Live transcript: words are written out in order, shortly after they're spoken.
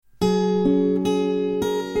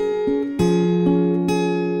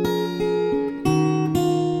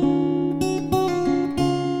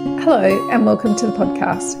Hello and welcome to the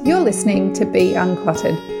podcast. You're listening to Be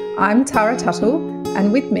Uncluttered. I'm Tara Tuttle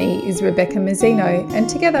and with me is Rebecca Mazzino, and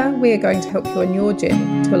together we are going to help you on your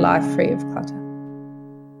journey to a life free of clutter.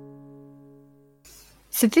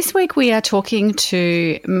 So this week we are talking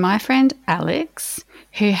to my friend Alex,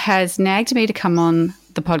 who has nagged me to come on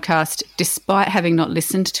the podcast despite having not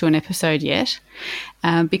listened to an episode yet,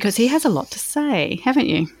 because he has a lot to say, haven't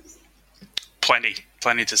you? Plenty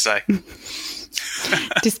to say.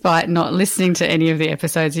 Despite not listening to any of the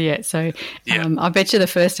episodes yet. So yeah. I bet you the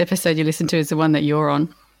first episode you listened to is the one that you're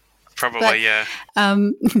on. Probably, yeah.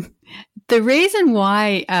 The reason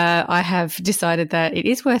why I have decided that it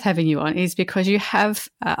is worth having you on is because you have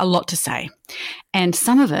a lot to say, and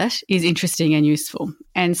some of it is interesting and useful.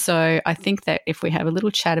 And so I think that if we have a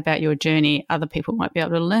little chat about your journey, other people might be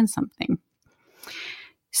able to learn something.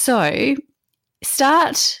 So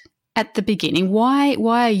start at the beginning. Why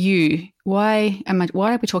are we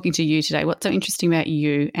talking to you today? What's so interesting about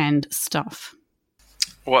you and stuff?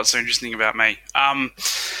 What's so interesting about me?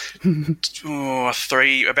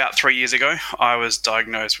 About 3 years ago, I was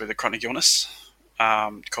diagnosed with a chronic illness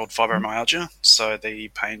called fibromyalgia. So the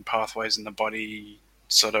pain pathways in the body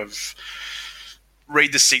sort of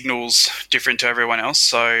read the signals different to everyone else.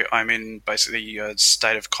 So I'm in basically a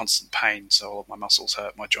state of constant pain. So all of my muscles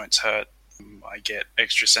hurt, my joints hurt. I get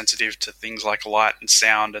extra sensitive to things like light and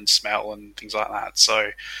sound and smell and things like that. So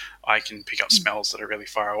I can pick up smells that are really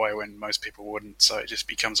far away when most people wouldn't. So it just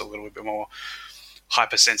becomes a little bit more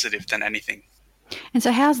hypersensitive than anything. And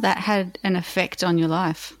so how's that had an effect on your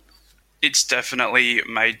life? It's definitely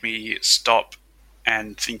made me stop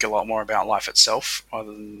and think a lot more about life itself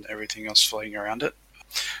rather than everything else floating around it.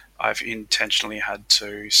 I've intentionally had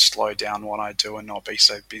to slow down what I do and not be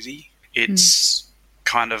so busy. It's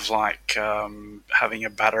kind of like having a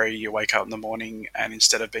battery. You wake up in the morning and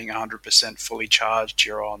instead of being 100% fully charged,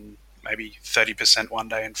 you're on maybe 30% one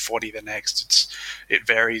day and 40% the next. It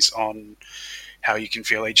varies on how you can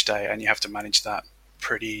feel each day, and you have to manage that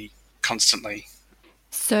pretty constantly.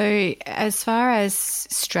 So as far as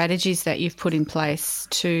strategies that you've put in place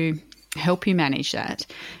to help you manage that,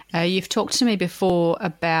 you've talked to me before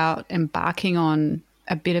about embarking on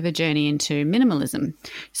a bit of a journey into minimalism.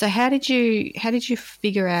 So how did you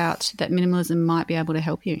figure out that minimalism might be able to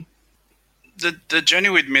help you? The journey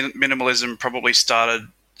with minimalism probably started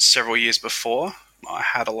several years before. I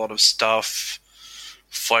had a lot of stuff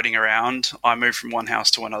floating around. I moved from one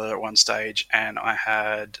house to another at one stage, and I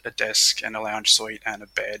had a desk and a lounge suite and a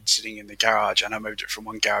bed sitting in the garage, and I moved it from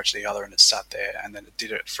one garage to the other and it sat there, and then it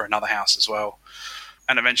did it for another house as well.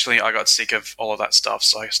 And eventually I got sick of all of that stuff,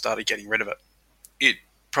 so I started getting rid of it. It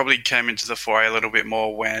probably came into the foray a little bit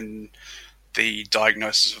more when the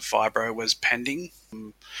diagnosis of fibro was pending.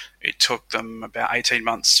 It took them about 18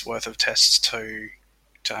 months worth of tests to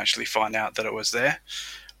actually find out that it was there.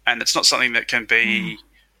 And it's not something that can be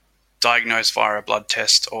diagnosed via a blood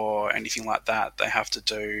test or anything like that. They have to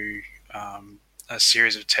do a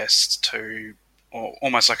series of tests or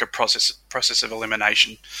almost like a process of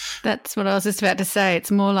elimination. That's what I was just about to say.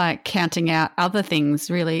 It's more like counting out other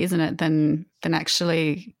things, really, isn't it, than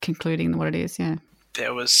actually concluding what it is, yeah.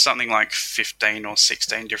 There was something like 15 or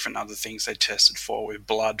 16 different other things they tested for with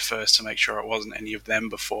blood first to make sure it wasn't any of them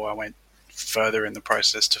before I went further in the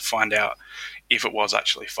process to find out if it was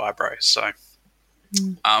actually fibro. So,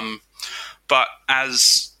 but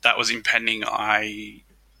as that was impending, I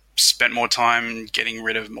spent more time getting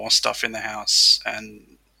rid of more stuff in the house,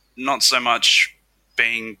 and not so much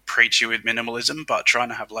being preachy with minimalism, but trying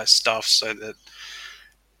to have less stuff so that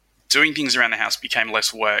doing things around the house became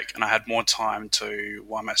less work, and I had more time to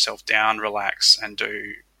wind myself down, relax, and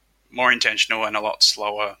do more intentional and a lot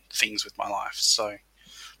slower things with my life. So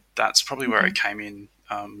that's probably where it came in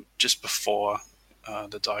just before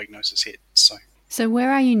the diagnosis hit. So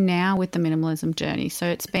where are you now with the minimalism journey? So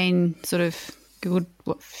it's been sort of good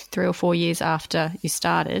 3 or 4 years after you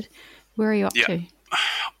started. Where are you up to?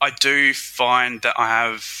 I do find that I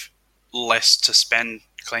have less to spend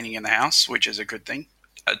cleaning in the house, which is a good thing.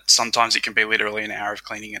 Sometimes it can be literally an hour of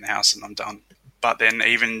cleaning in the house and I'm done. But then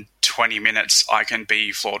even 20 minutes, I can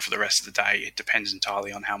be floored for the rest of the day. It depends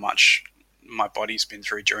entirely on how much my body's been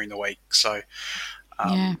through during the week. So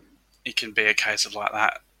it can be a case of like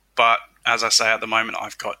that. But as I say, at the moment,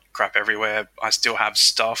 I've got crap everywhere. I still have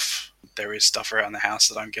stuff. There is stuff around the house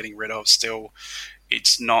that I'm getting rid of still.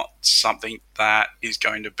 It's not something that is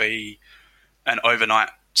going to be an overnight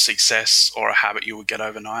success or a habit you will get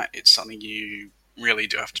overnight. It's something you really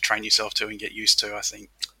do have to train yourself to and get used to, I think.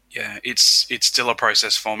 Yeah, it's still a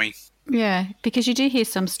process for me. Yeah, because you do hear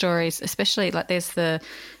some stories, especially like there's the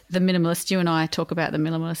minimalist. You and I talk about the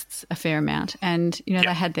minimalists a fair amount, and they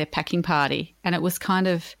had their packing party, and it was kind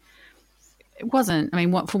of, it wasn't. I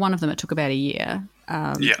mean, for one of them, it took about a year.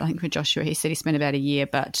 I think for Joshua, he said he spent about a year,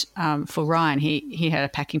 but for Ryan, he had a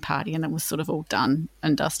packing party, and it was sort of all done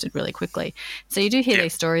and dusted really quickly. So you do hear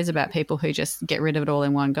these stories about people who just get rid of it all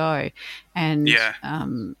in one go, and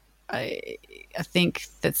I think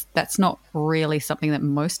that's not really something that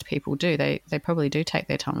most people do. They probably do take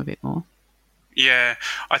their time a bit more. Yeah,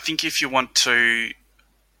 I think if you want to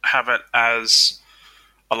have it as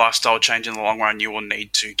a lifestyle change in the long run, you will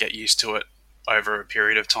need to get used to it over a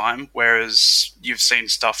period of time. Whereas you've seen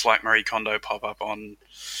stuff like Marie Kondo pop up on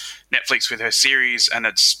Netflix with her series, and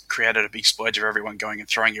it's created a big splurge of everyone going and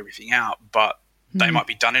throwing everything out. But they might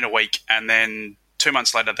be done in a week, and then 2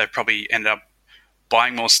 months later, they've probably ended up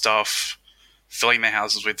buying more stuff, filling their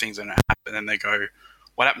houses with things, and then they go,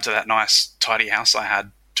 what happened to that nice, tidy house I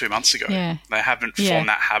had 2 months ago? Yeah. They haven't formed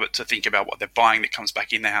that habit to think about what they're buying that comes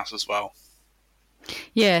back in their house as well.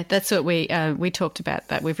 Yeah, that's what we talked about.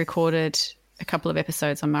 That we've recorded a couple of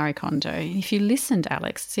episodes on Marie Kondo. If you listened,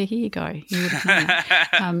 Alex, see, here you go. You would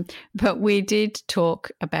have known. But we did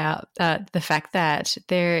talk about the fact that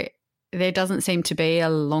there doesn't seem to be a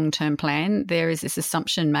long-term plan. There is this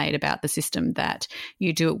assumption made about the system that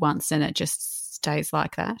you do it once and it just stays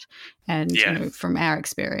like that. And from our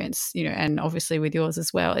experience, and obviously with yours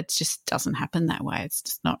as well, it just doesn't happen that way. It's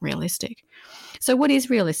just not realistic. So what is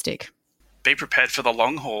realistic? Be prepared for the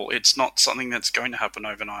long haul. It's not something that's going to happen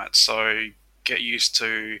overnight. So get used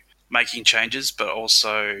to making changes, but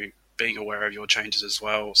also being aware of your changes as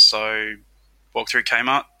well. So walk through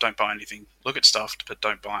Kmart, don't buy anything. Look at stuff, but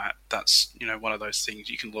don't buy it. That's, one of those things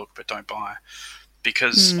you can look, but don't buy.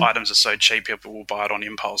 Because items are so cheap, people will buy it on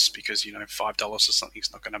impulse because, $5 or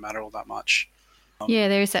something's not going to matter all that much. Yeah,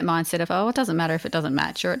 there is that mindset of, it doesn't matter if it doesn't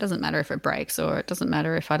match, or it doesn't matter if it breaks, or it doesn't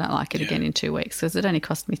matter if I don't like it again in 2 weeks because it only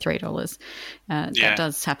cost me $3. That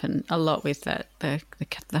does happen a lot with the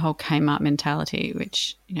whole Kmart mentality,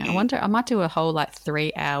 which, I wonder, I might do a whole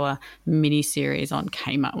 3-hour mini series on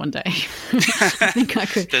Kmart one day. I think I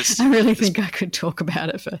could. I really think I could talk about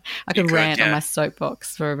it I could rant on my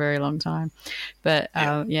soapbox for a very long time. But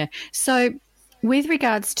so. With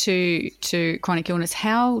regards to chronic illness,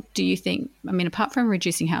 how do you think, apart from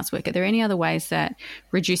reducing housework, are there any other ways that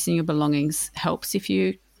reducing your belongings helps if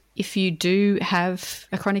you do have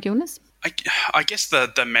a chronic illness? I guess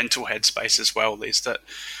the mental headspace as well is that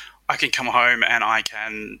I can come home and I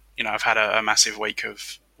can, I've had a massive week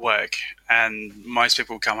of work, and most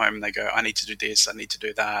people come home and they go, I need to do this, I need to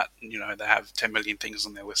do that. And, they have 10 million things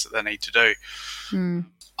on their list that they need to do.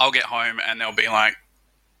 I'll get home and they'll be like,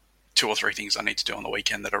 2 or 3 things I need to do on the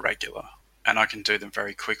weekend that are regular, and I can do them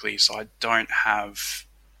very quickly, so I don't have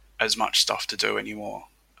as much stuff to do anymore.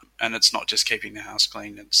 And it's not just keeping the house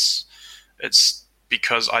clean, it's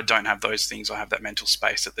because I don't have those things. I have that mental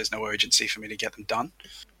space that there's no urgency for me to get them done.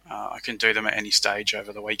 I can do them at any stage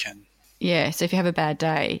over the weekend. Yeah, so if you have a bad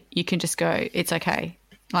day, you can just go, it's okay.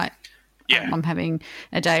 I'm having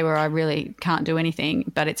a day where I really can't do anything,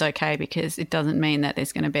 but it's okay because it doesn't mean that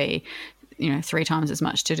there's going to be 3 times as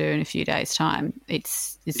much to do in a few days' time.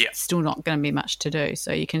 It's still not going to be much to do.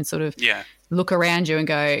 So you can sort of look around you and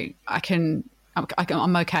go,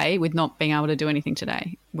 I'm okay with not being able to do anything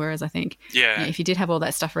today. Whereas I think if you did have all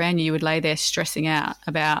that stuff around you, you would lay there stressing out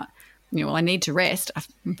about, I need to rest.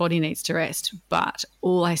 My body needs to rest. But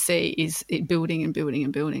all I see is it building and building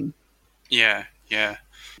and building. Yeah.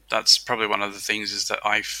 That's probably one of the things is that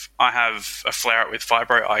I have a flare-up with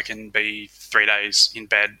fibro. I can be 3 days in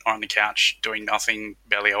bed or on the couch doing nothing,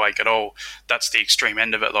 barely awake at all. That's the extreme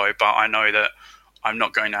end of it, though. But I know that I'm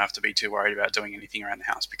not going to have to be too worried about doing anything around the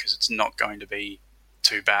house because it's not going to be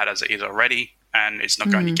too bad as it is already, and it's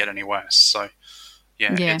not going to get any worse. So,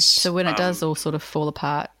 so when it does all sort of fall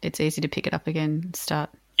apart, it's easy to pick it up again and start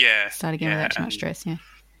again without too much stress,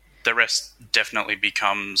 The rest definitely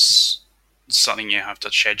becomes something you have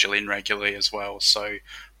to schedule in regularly as well. So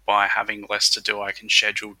by having less to do, I can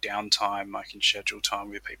schedule downtime. I can schedule time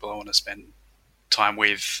with people I want to spend time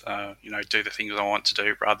with, do the things I want to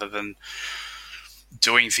do rather than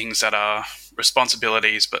doing things that are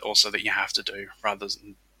responsibilities but also that you have to do, rather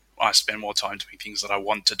than I spend more time doing things that I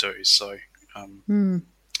want to do. So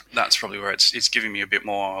that's probably where it's giving me a bit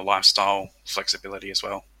more lifestyle flexibility as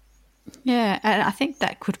well. Yeah, and I think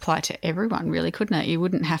that could apply to everyone really, couldn't it? You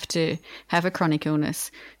wouldn't have to have a chronic illness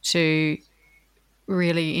to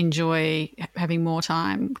really enjoy having more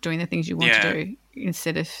time doing the things you want to do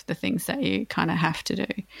instead of the things that you kind of have to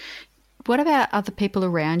do. What about other people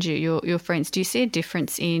around you, your friends? Do you see a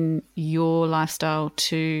difference in your lifestyle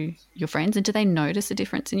to your friends, and do they notice a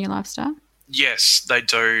difference in your lifestyle? Yes, they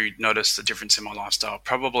do notice the difference in my lifestyle.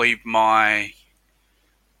 Probably my,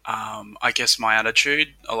 I guess my attitude.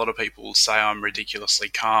 A lot of people say I'm ridiculously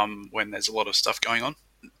calm when there's a lot of stuff going on.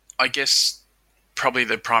 I guess probably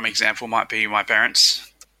the prime example might be my parents.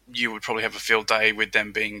 You would probably have a field day with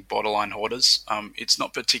them being borderline hoarders. It's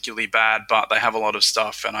not particularly bad, but they have a lot of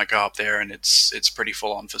stuff, and I go up there and it's pretty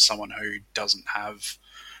full on for someone who doesn't have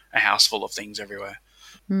a house full of things everywhere.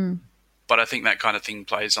 Mm. But I think that kind of thing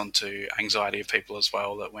plays onto anxiety of people as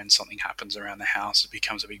well, that when something happens around the house, it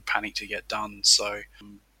becomes a big panic to get done. So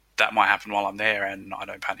that might happen while I'm there, and I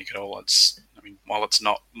don't panic at all. While it's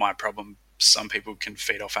not my problem, some people can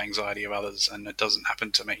feed off anxiety of others, and it doesn't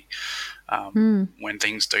happen to me. When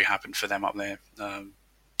things do happen for them up there,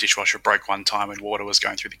 dishwasher broke one time and water was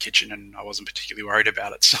going through the kitchen, and I wasn't particularly worried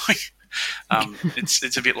about it. So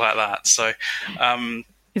it's a bit like that. So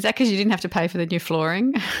is that because you didn't have to pay for the new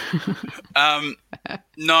flooring? No,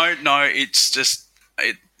 it's just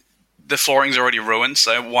the flooring's already ruined,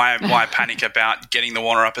 so why panic about getting the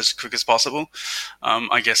water up as quick as possible?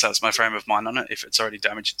 I guess that's my frame of mind on it. If it's already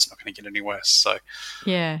damaged, it's not going to get any worse. So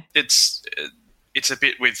yeah, it's a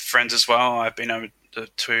bit with friends as well. I've been over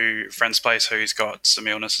to a friend's place who's got some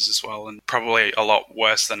illnesses as well, and probably a lot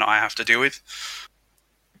worse than I have to deal with.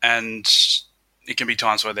 And it can be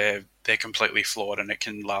times where they're completely flawed, and it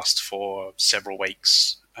can last for several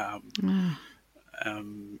weeks.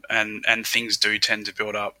 And things do tend to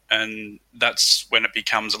build up, and that's when it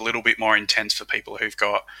becomes a little bit more intense for people who've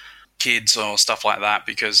got kids or stuff like that,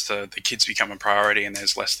 because the kids become a priority, and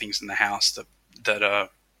there's less things in the house that are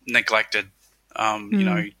neglected.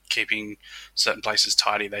 Keeping certain places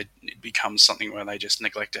tidy, it becomes something where they just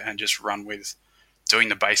neglect it and just run with doing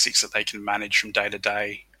the basics that they can manage from day to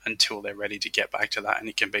day until they're ready to get back to that, and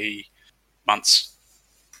it can be months.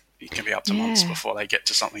 It can be up to months before they get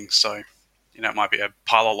to something. So it might be a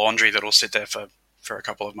pile of laundry that'll sit there for a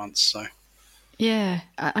couple of months. So, yeah,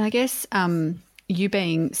 I guess you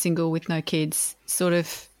being single with no kids sort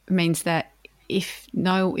of means that if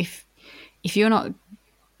you're not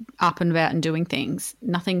up and about and doing things,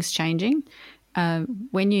 nothing's changing.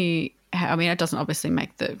 It doesn't obviously make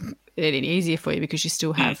it any easier for you because you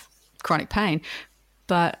still have chronic pain.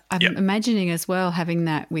 But I'm imagining as well having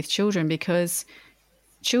that with children, because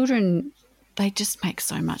children, they just make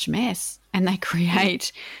so much mess. And they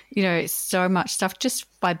create, so much stuff just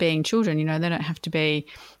by being children. They don't have to be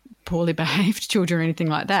poorly behaved children or anything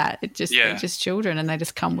like that. They're just children, and they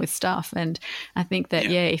just come with stuff. And I think that,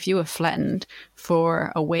 if you were flattened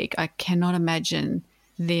for a week, I cannot imagine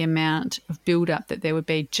the amount of build-up that there would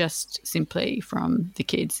be just simply from the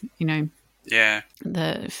kids, Yeah.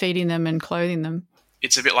 the feeding them and clothing them.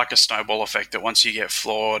 It's a bit like a snowball effect, that once you get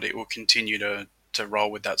flawed, it will continue to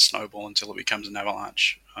roll with that snowball until it becomes an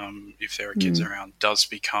avalanche. If there are kids around, it does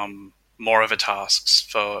become more of a task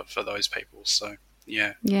for those people. So,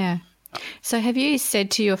 yeah. Yeah. So have you said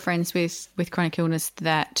to your friends with chronic illness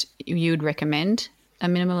that you would recommend a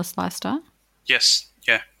minimalist lifestyle? Yes.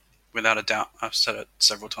 Yeah. Without a doubt. I've said it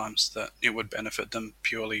several times that it would benefit them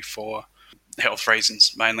purely for health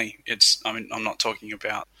reasons, mainly. I'm not talking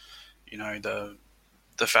about,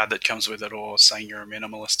 the fad that comes with it, or saying you're a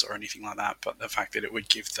minimalist or anything like that, but the fact that it would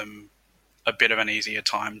give them a bit of an easier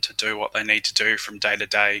time to do what they need to do from day to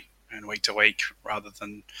day and week to week, rather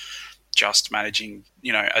than just managing,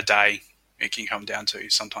 a day. It can come down to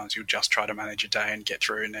sometimes you'll just try to manage a day and get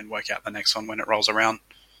through, and then work out the next one when it rolls around.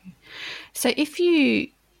 So if you,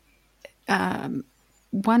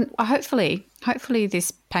 hopefully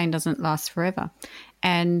this pain doesn't last forever,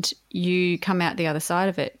 and you come out the other side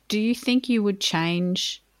of it, do you think you would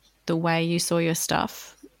change the way you saw your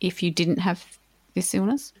stuff if you didn't have this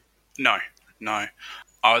illness? No.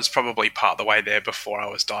 I was probably part of the way there before I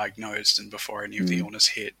was diagnosed and before any of the illness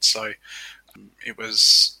hit. So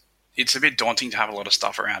it's a bit daunting to have a lot of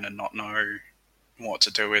stuff around and not know what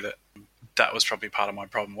to do with it. That was probably part of my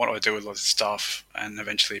problem. What do I do with all this stuff? And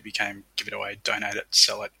eventually it became give it away, donate it,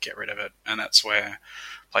 sell it, get rid of it. And that's where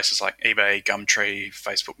places like eBay, Gumtree,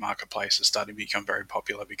 Facebook Marketplace are starting to become very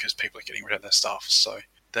popular, because people are getting rid of their stuff. So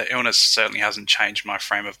the illness certainly hasn't changed my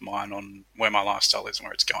frame of mind on where my lifestyle is and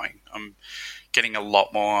where it's going. I'm getting a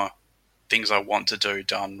lot more things I want to do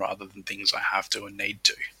done rather than things I have to and need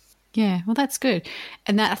to. Yeah, well, that's good.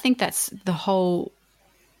 And I think that's the whole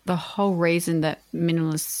reason that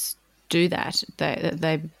minimalists do that,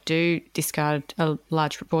 they do discard a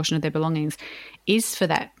large proportion of their belongings, is for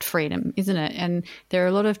that freedom, isn't it? And there are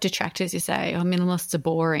a lot of detractors who say, oh, minimalists are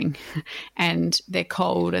boring and they're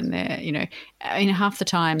cold and they're, half the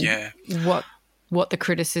time what the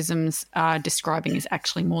criticisms are describing is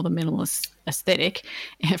actually more the minimalist aesthetic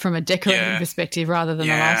from a decorating perspective rather than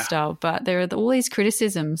the lifestyle. But there are all these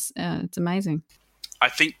criticisms. It's amazing. I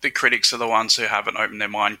think the critics are the ones who haven't opened their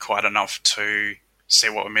mind quite enough to see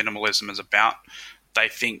what minimalism is about. They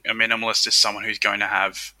think a minimalist is someone who's going to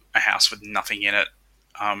have a house with nothing in it.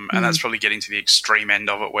 And that's probably getting to the extreme end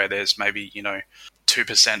of it, where there's maybe,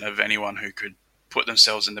 2% of anyone who could put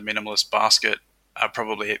themselves in the minimalist basket are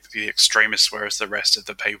probably the extremists, whereas the rest of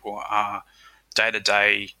the people are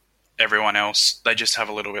day-to-day. Everyone else, they just have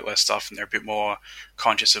a little bit less stuff and they're a bit more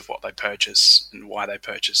conscious of what they purchase and why they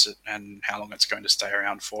purchase it and how long it's going to stay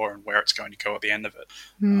around for and where it's going to go at the end of it.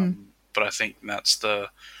 But I think that's the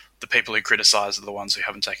people who criticise are the ones who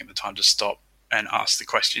haven't taken the time to stop and ask the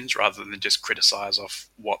questions rather than just criticise off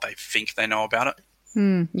what they think they know about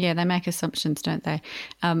it. Yeah, they make assumptions, don't they?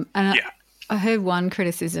 I heard one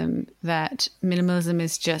criticism that minimalism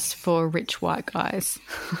is just for rich white guys.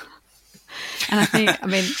 And I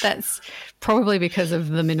think, that's probably because of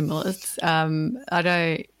the minimalists.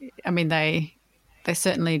 They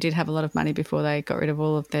certainly did have a lot of money before they got rid of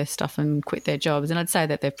all of their stuff and quit their jobs. And I'd say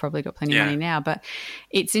that they've probably got plenty of money now. But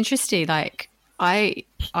it's interesting. Like, I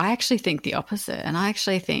actually think the opposite. And I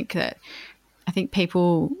actually think that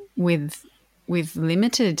people with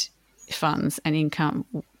limited funds and income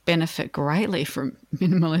benefit greatly from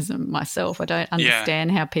minimalism myself. I don't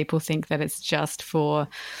understand how people think that it's just for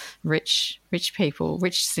rich people,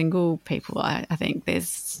 rich single people. I think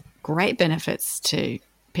there's great benefits to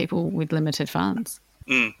people with limited funds.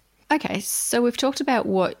 Okay, so we've talked about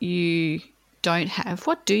what you don't have.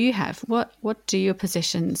 What do you have? What do your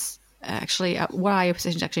possessions actually, what are your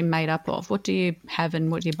possessions actually made up of? What do you have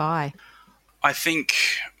and what do you buy? I think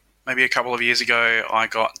maybe a couple of years ago, I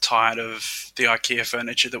got tired of the IKEA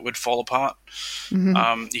furniture that would fall apart.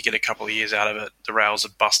 You get a couple of years out of it, the rails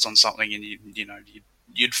would bust on something, and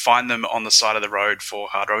you'd find them on the side of the road for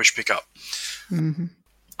hard rubbish pickup.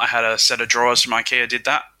 I had a set of drawers from IKEA, did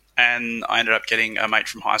that, and I ended up getting a mate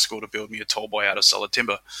from high school to build me a tall boy out of solid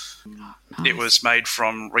timber. Nice. It was made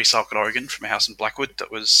from recycled Oregon from a house in Blackwood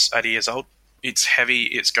that was 80 years old. It's heavy.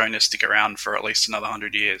 It's going to stick around for at least another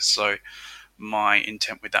 100 years. So my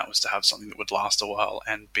intent with that was to have something that would last a while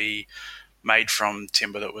and be made from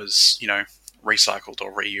timber that was, recycled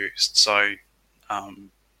or reused. So,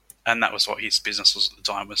 and that was what his business was at the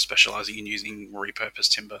time, was specialising in using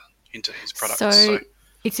repurposed timber into his products. So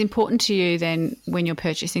it's important to you then when you're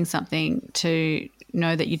purchasing something to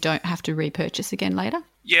know that you don't have to repurchase again later?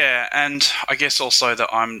 Yeah, and I guess also that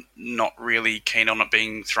I'm not really keen on it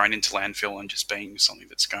being thrown into landfill and just being something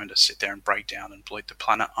that's going to sit there and break down and pollute the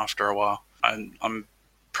planet after a while. I'm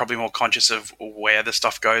probably more conscious of where the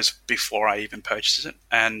stuff goes before I even purchase it.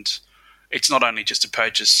 And it's not only just a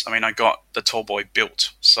purchase. I got the tall boy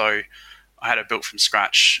built. So I had it built from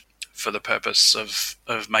scratch for the purpose of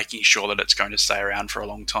making sure that it's going to stay around for a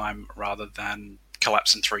long time rather than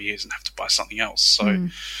collapse in 3 years and have to buy something else. So,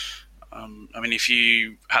 if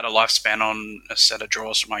you had a lifespan on a set of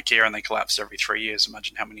drawers from IKEA and they collapsed every 3 years,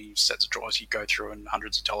 imagine how many sets of drawers you'd go through and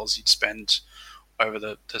hundreds of dollars you'd spend over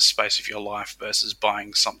the space of your life versus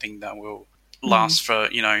buying something that will last for,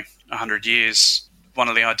 100 years. One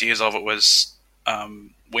of the ideas of it was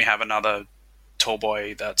we have another tall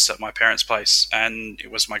boy that's at my parents' place and it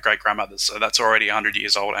was my great-grandmother's. So that's already 100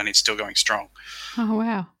 years old and it's still going strong. Oh,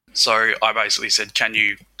 wow. So I basically said, can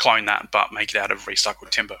you clone that but make it out of recycled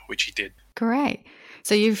timber, which he did. Great.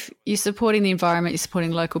 So you're supporting the environment, you're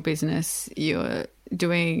supporting local business, you're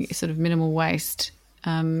doing sort of minimal waste.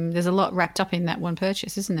 There's a lot wrapped up in that one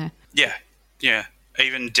purchase, isn't there? Yeah.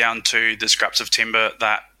 Even down to the scraps of timber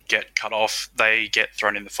that get cut off, they get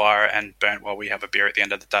thrown in the fire and burnt while we have a beer at the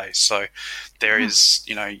end of the day. So there is,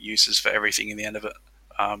 uses for everything in the end of it.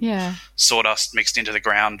 Sawdust mixed into the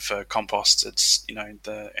ground for compost. It's,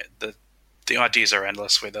 the ideas are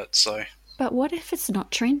endless with it. So. But what if it's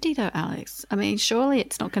not trendy though, Alex? Surely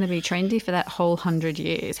it's not going to be trendy for that whole 100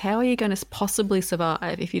 years. How are you going to possibly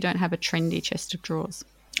survive if you don't have a trendy chest of drawers?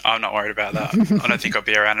 I'm not worried about that. I don't think I'll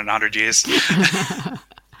be around in 100 years.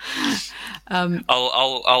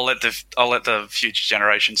 I'll let the future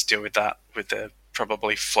generations deal with that, with the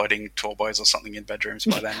probably floating tall boys or something in bedrooms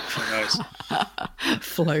by then. Who knows?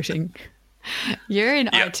 Floating. You're in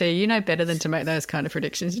IT. You know better than to make those kind of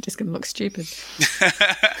predictions. You're just going to look stupid.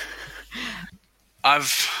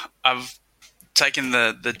 I've taken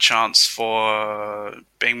the chance for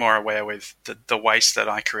being more aware with the waste that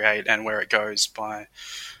I create and where it goes by.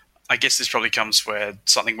 I guess this probably comes where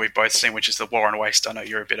something we've both seen, which is the war on waste. I know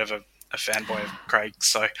you're a bit of a fanboy of Craig,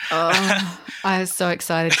 so I was so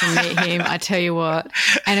excited to meet him. I tell you what,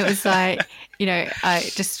 and it was like, I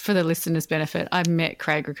just for the listeners' benefit, I met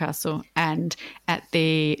Craig Rucastle and at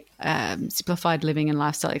the Simplified Living and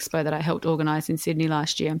Lifestyle Expo that I helped organise in Sydney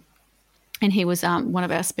last year. And he was one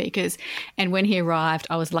of our speakers. And when he arrived,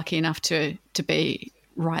 I was lucky enough to be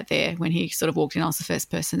right there when he sort of walked in. I was the first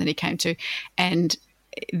person that he came to. And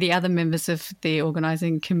the other members of the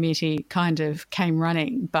organising committee kind of came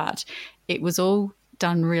running, but it was all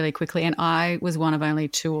done really quickly. And I was one of only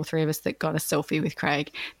 2 or 3 of us that got a selfie with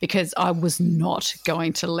Craig because I was not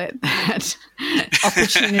going to let that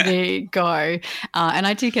opportunity go. And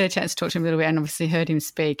I did get a chance to talk to him a little bit and obviously heard him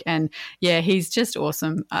speak. And yeah, he's just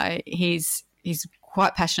awesome. He's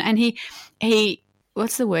quite passionate. And he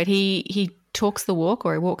what's the word? He talks the walk,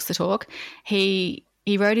 or he walks the talk. He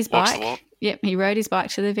rode his bike. Yep, he rode his bike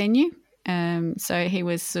to the venue. So he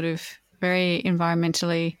was sort of very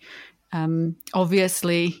environmentally,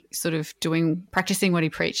 obviously sort of practicing what he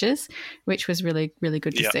preaches, which was really, really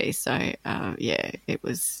good to see. So, it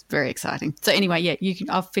was very exciting. So anyway,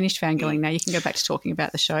 I've finished fangirling now. You can go back to talking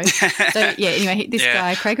about the show. So anyway, this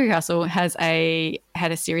guy, Craig Rucastle,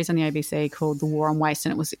 had a series on the ABC called The War on Waste,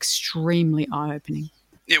 and it was extremely eye-opening.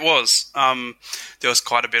 It was. There was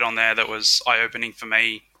quite a bit on there that was eye-opening for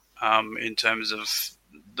me. In terms of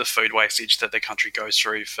the food wastage that the country goes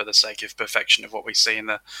through for the sake of perfection of what we see in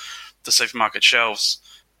the supermarket shelves.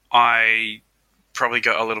 I probably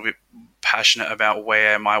got a little bit passionate about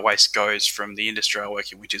where my waste goes from the industry I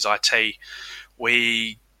work in, which is IT.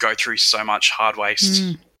 We go through so much hard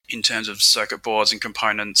waste in terms of circuit boards and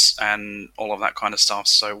components and all of that kind of stuff.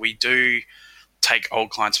 So we do take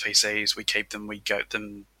old clients' PCs, we keep them, we get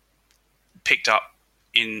them picked up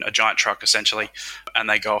in a giant truck essentially, and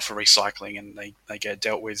they go off for recycling and they get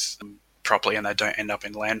dealt with properly and they don't end up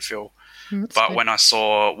in landfill. But good. When I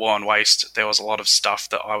saw War on Waste, there was a lot of stuff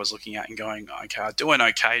that I was looking at and going, okay, I do an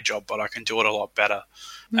okay job, but I can do it a lot better.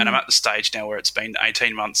 And I'm at the stage now where it's been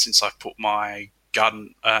 18 months since I've put my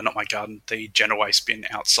the general waste bin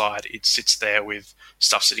outside. It sits there with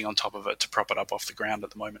stuff sitting on top of it to prop it up off the ground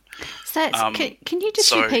at the moment. So can you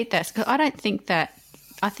just repeat that? Because I think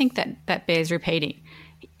that bears repeating.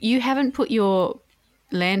 You haven't put your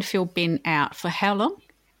landfill bin out for how long?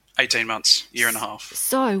 18 months, year and a half.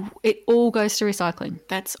 So it all goes to recycling.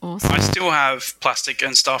 That's awesome. I still have plastic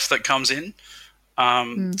and stuff that comes in.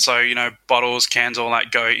 So, bottles, cans, all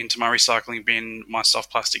that go into my recycling bin. My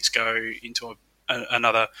soft plastics go into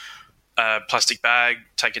another plastic bag,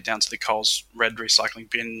 take it down to the Coles red recycling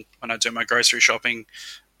bin. When I do my grocery shopping,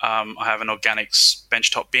 I have an organics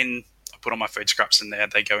benchtop bin. I put all my food scraps in there.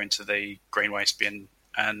 They go into the green waste bin,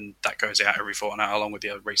 and that goes out every fortnight along with the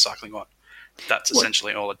recycling one. That's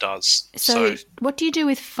essentially all it does. So what do you do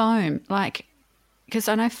with foam? Because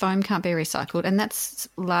I know foam can't be recycled, and that's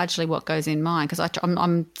largely what goes in mine. Because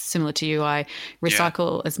I'm similar to you. I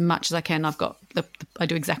recycle as much as I can. I've got I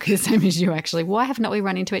do exactly the same as you, actually. Why have not we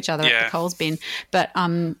run into each other at the Coles bin? But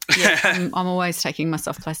I'm always taking my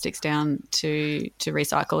soft plastics down to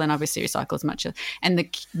recycle, and obviously recycle as much.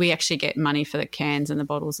 And we actually get money for the cans and the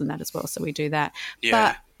bottles and that as well, so we do that.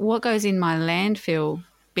 Yeah. But what goes in my landfill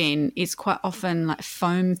bin is quite often like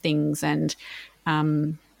foam things and.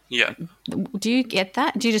 Do you get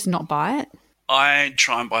that? Do you just not buy it? I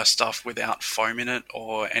try and buy stuff without foam in it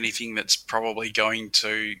or anything that's probably going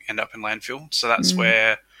to end up in landfill. So that's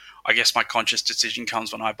where I guess my conscious decision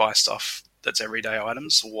comes when I buy stuff that's everyday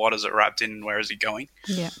items. What is it wrapped in and where is it going?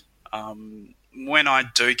 Yeah. When I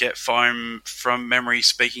do get foam, from memory,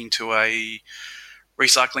 speaking to a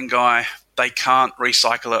recycling guy, they can't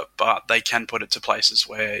recycle it, but they can put it to places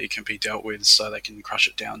where it can be dealt with, so they can crush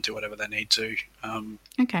it down, do whatever they need to.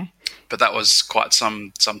 Okay. But that was quite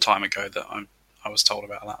some time ago that I was told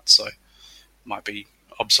about that, so it might be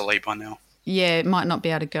obsolete by now. Yeah, it might not be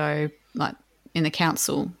able to go like in the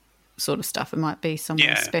council sort of stuff. It might be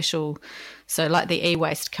somewhere special. So like the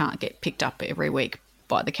e-waste can't get picked up every week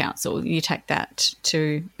by the council. You take that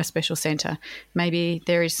to a special centre. Maybe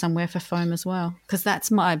there is somewhere for foam as well, because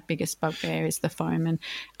that's my biggest bugbear is the foam.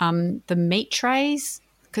 And the meat trays,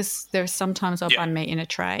 because there are sometimes I'll buy meat in a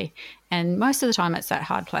tray, and most of the time it's that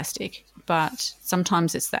hard plastic, but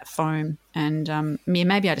sometimes it's that foam, and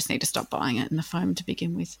maybe I just need to stop buying it in the foam to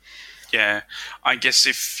begin with. Yeah, I guess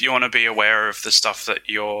if you want to be aware of the stuff that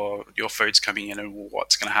your food's coming in and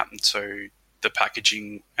what's going to happen to the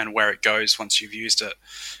packaging and where it goes once you've used it,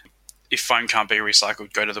 if foam can't be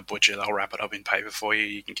recycled, go to the butcher. They'll wrap it up in paper for you.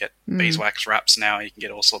 You can get beeswax wraps now. You can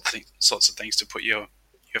get all sorts of things to put your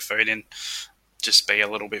food in. Just be a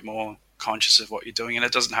little bit more conscious of what you're doing, and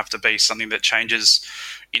it doesn't have to be something that changes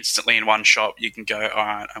instantly in one shop. You can go, all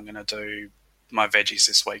right, I'm going to do my veggies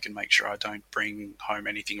this week and make sure I don't bring home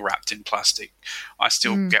anything wrapped in plastic. I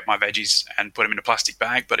still get my veggies and put them in a plastic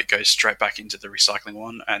bag, but it goes straight back into the recycling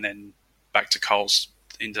one and then back to Coles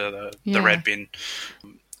into the red bin.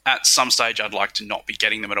 At some stage, I'd like to not be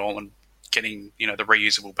getting them at all and getting, the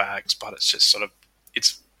reusable bags, but it's just sort of,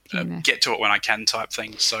 it's get to it when I can type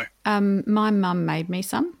thing. So my mum made me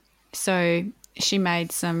some. So she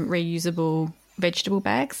made some reusable vegetable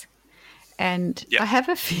bags. And I have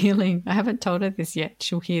a feeling, I haven't told her this yet,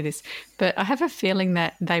 she'll hear this, but I have a feeling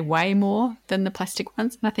that they weigh more than the plastic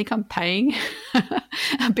ones. And I think I'm paying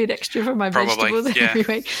a bit extra for my vegetables every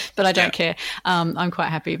week, but I don't care. I'm quite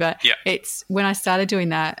happy. But it's when I started doing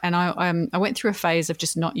that, and I went through a phase of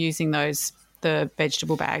just not using the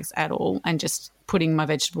vegetable bags at all and just putting my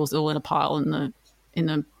vegetables all in a pile in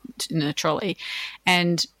the trolley.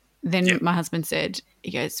 And then my husband said,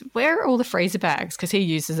 he goes, where are all the freezer bags? Because he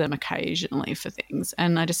uses them occasionally for things.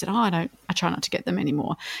 And I just said, I try not to get them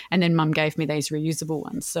anymore. And then Mum gave me these reusable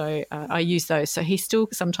ones. So I use those. So he still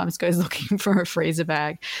sometimes goes looking for a freezer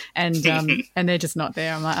bag and they're just not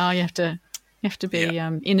there. I'm like, you have to be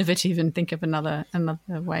innovative and think of another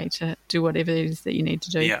way to do whatever it is that you need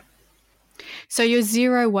to do. Yeah. So you're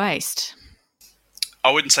zero waste.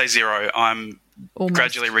 I wouldn't say zero. I'm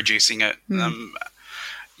gradually reducing it.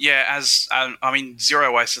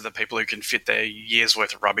 Zero waste are the people who can fit their year's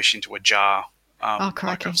worth of rubbish into a jar.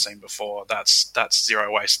 Like I've seen before. That's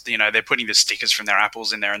zero waste. They're putting the stickers from their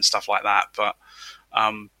apples in there and stuff like that. But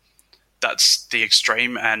that's the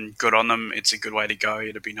extreme, and good on them. It's a good way to go.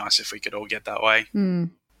 It'd be nice if we could all get that way.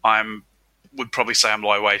 Would probably say I'm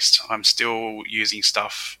low waste. I'm still using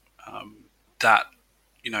stuff that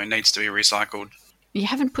needs to be recycled. You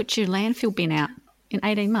haven't put your landfill bin out in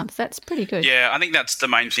 18 months. That's pretty good. Yeah, I think that's the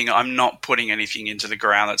main thing. I'm not putting anything into the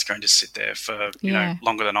ground that's going to sit there for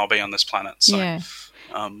longer than I'll be on this planet. So I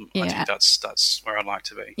think that's where I'd like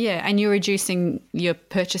to be. Yeah, and you're reducing your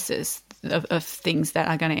purchases of things that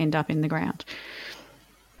are going to end up in the ground.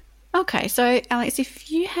 Okay, so Alex, if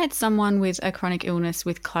you had someone with a chronic illness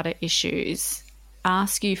with clutter issues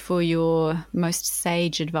ask you for your most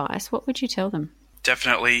sage advice, what would you tell them?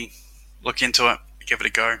 Definitely look into it, give it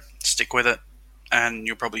a go, stick with it, and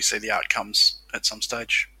you'll probably see the outcomes at some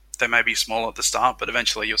stage. They may be small at the start, but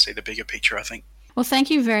eventually you'll see the bigger picture, I think. Well,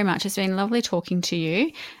 thank you very much. It's been lovely talking to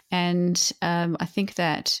you, and I think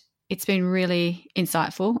that it's been really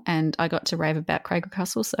insightful, and I got to rave about Craig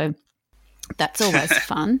Russell, so that's always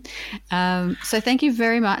fun. So thank you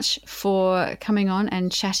very much for coming on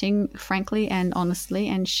and chatting frankly and honestly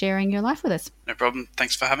and sharing your life with us. No problem.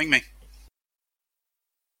 Thanks for having me.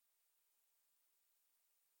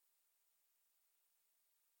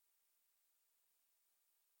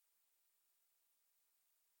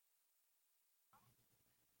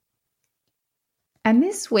 And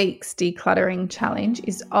this week's decluttering challenge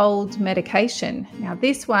is old medication. Now,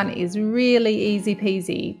 this one is really easy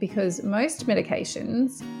peasy because most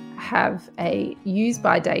medications have a use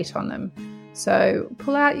by date on them. So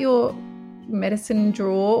pull out your medicine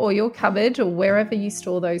drawer or your cupboard or wherever you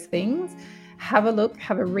store those things. Have a look,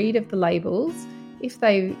 have a read of the labels. If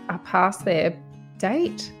they are past their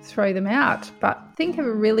date, throw them out. But think of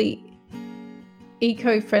a really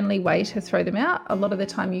eco-friendly way to throw them out. A lot of the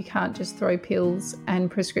time you can't just throw pills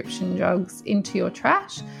and prescription drugs into your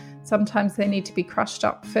trash. Sometimes they need to be crushed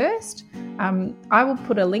up first. I will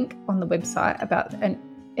put a link on the website about an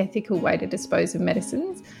ethical way to dispose of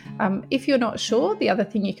medicines. If you're not sure, the other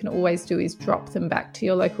thing you can always do is drop them back to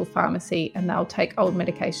your local pharmacy and they'll take old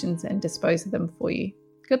medications and dispose of them for you.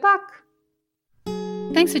 Good luck.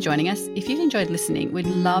 Thanks for joining us. If you've enjoyed listening, we'd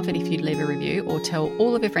love it if you'd leave a review or tell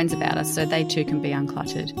all of your friends about us so they too can be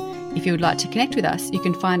uncluttered. If you would like to connect with us, you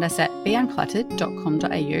can find us at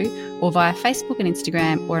beuncluttered.com.au or via Facebook and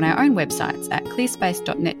Instagram or on our own websites at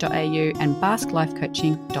clearspace.net.au and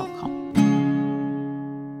basklifecoaching.com.